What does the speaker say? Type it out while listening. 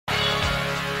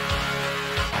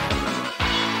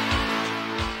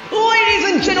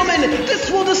gentlemen,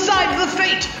 this will decide the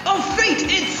fate of fate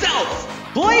itself!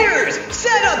 Players,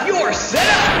 set up your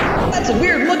setup! That's a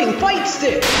weird-looking fight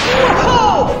stick!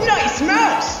 Whoa! Nice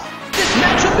mouse! This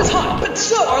matchup is hot, but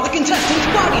so are the contestants'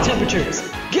 body temperatures!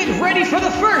 Get ready for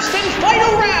the first and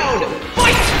final round!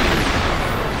 Fight!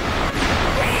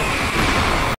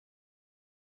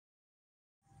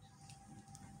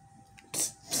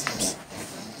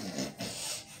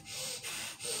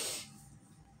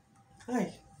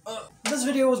 Hi. This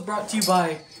video was brought to you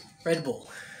by Red Bull.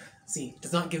 See, it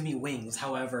does not give me wings,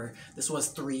 however, this was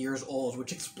 3 years old,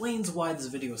 which explains why this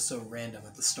video is so random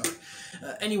at the start.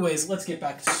 Anyways, let's get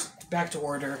back to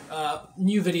order.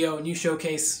 New video, new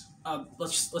showcase.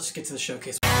 Let's just get to the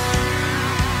showcase.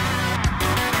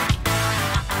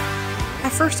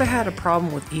 At first I had a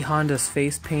problem with E Honda's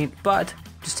face paint, but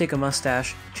just take a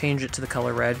mustache, change it to the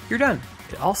color red, you're done.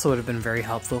 It also would have been very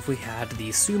helpful if we had the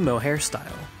sumo hairstyle.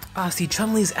 See,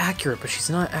 Chun-Li's accurate, but she's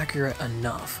not accurate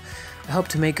enough. I hope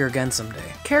to make her again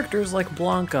someday. Characters like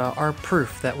Blanca are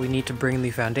proof that we need to bring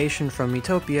the foundation from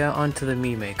Miitopia onto the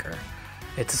Mii Maker.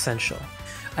 It's essential.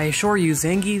 I assure you,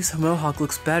 Zangief's mohawk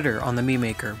looks better on the Mii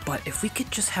Maker, but if we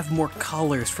could just have more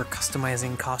colors for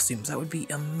customizing costumes, that would be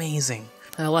amazing.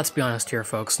 Now let's be honest here,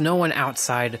 folks, no one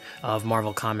outside of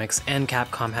Marvel Comics and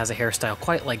Capcom has a hairstyle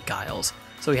quite like Guile's,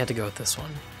 so we had to go with this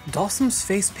one. Dhalsim's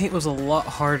face paint was a lot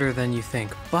harder than you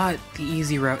think, but the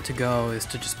easy route to go is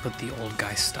to just put the old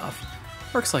guy stuff.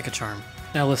 Works like a charm.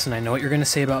 Now listen, I know what you're gonna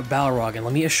say about Balrog, and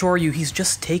let me assure you, he's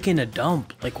just taking a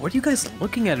dump. Like, what are you guys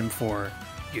looking at him for?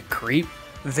 You creep.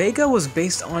 Vega was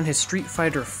based on his Street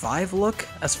Fighter V look.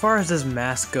 As far as his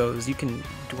mask goes, you can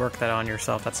work that on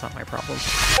yourself, that's not my problem.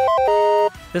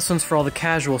 This one's for all the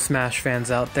casual Smash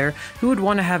fans out there who would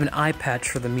want to have an eye patch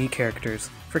for the Mii characters.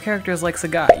 For characters like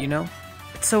Sagat, you know?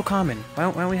 It's so common.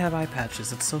 Why don't we have eye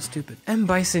patches? It's so stupid. M.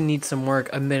 Bison needs some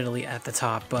work, admittedly, at the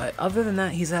top, but other than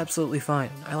that, he's absolutely fine.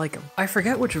 I like him. I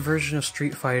forget which version of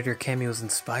Street Fighter Cammy was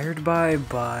inspired by,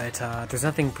 but there's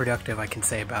nothing productive I can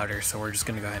say about her, so we're just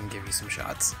gonna go ahead and give you some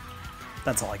shots.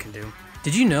 That's all I can do.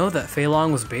 Did you know that Fei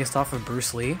Long was based off of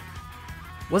Bruce Lee?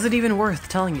 Was it even worth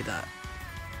telling you that?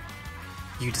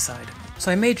 You decide.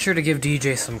 So I made sure to give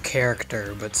DJ some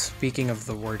character, but speaking of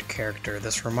the word character,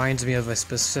 this reminds me of a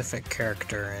specific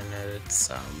character, and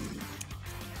it's,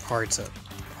 hard to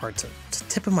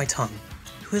tip of my tongue.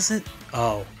 Who is it?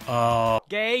 Oh.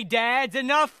 Gay dads,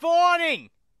 enough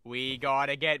fawning! We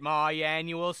gotta get my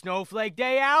annual Snowflake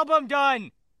Day album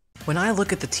done! When I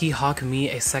look at the T-Hawk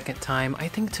Mii a second time, I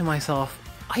think to myself,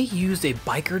 I used a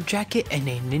biker jacket and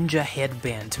a ninja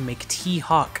headband to make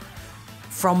T-Hawk.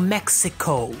 From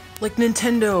Mexico. Like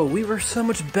Nintendo, we were so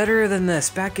much better than this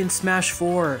back in Smash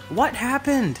 4. What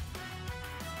happened?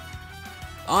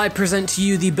 I present to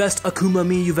you the best Akuma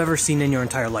Mii you've ever seen in your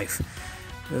entire life.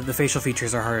 The facial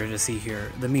features are harder to see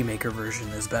here. The Mii Maker version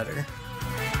is better.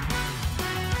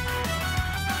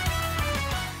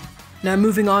 Now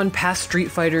moving on past Street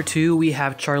Fighter 2, we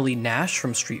have Charlie Nash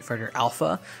from Street Fighter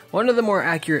Alpha, one of the more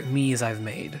accurate Miis I've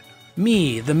made.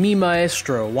 Me, the Mii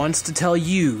Maestro, wants to tell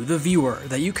you, the viewer,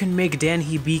 that you can make Dan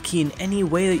Hibiki in any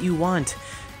way that you want.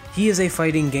 He is a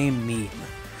fighting game meme.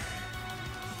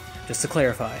 Just to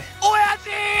clarify.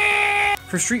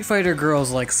 For Street Fighter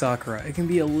girls like Sakura, it can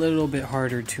be a little bit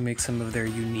harder to make some of their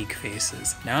unique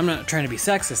faces. Now I'm not trying to be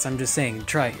sexist, I'm just saying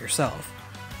try it yourself.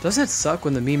 Doesn't it suck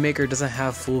when the Mii Maker doesn't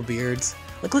have full beards?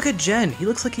 Like, look at Jen, he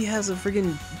looks like he has a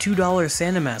friggin' $2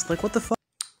 Santa mask, like what the fuck?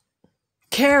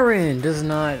 Karen does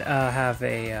not have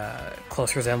a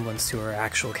close resemblance to her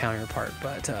actual counterpart,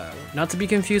 but not to be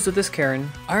confused with this Karen.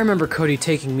 I remember Cody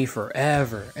taking me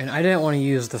forever, and I didn't want to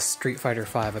use the Street Fighter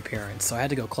V appearance, so I had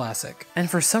to go classic. And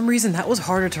for some reason, that was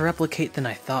harder to replicate than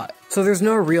I thought. So there's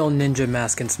no real ninja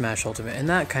mask in Smash Ultimate, and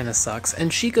that kinda sucks.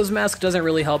 And Sheikah's mask doesn't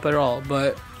really help at all,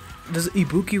 but does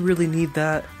Ibuki really need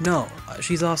that? No,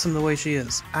 she's awesome the way she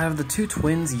is. Out of the two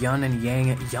twins, Yun and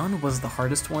Yang, Yun was the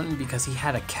hardest one because he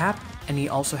had a cap and he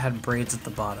also had braids at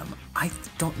the bottom. I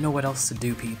don't know what else to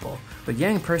do, people. But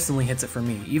Yang personally hits it for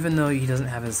me, even though he doesn't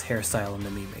have his hairstyle in the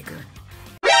Mii Maker.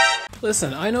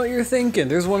 Listen, I know what you're thinking.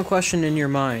 There's one question in your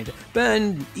mind.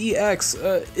 Ben, EX,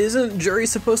 isn't Juri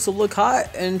supposed to look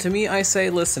hot? And to me, I say,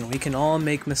 listen, we can all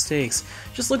make mistakes.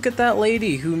 Just look at that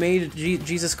lady who made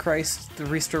Jesus Christ the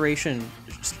Restoration.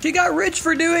 She got rich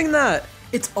for doing that!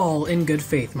 It's all in good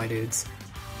faith, my dudes.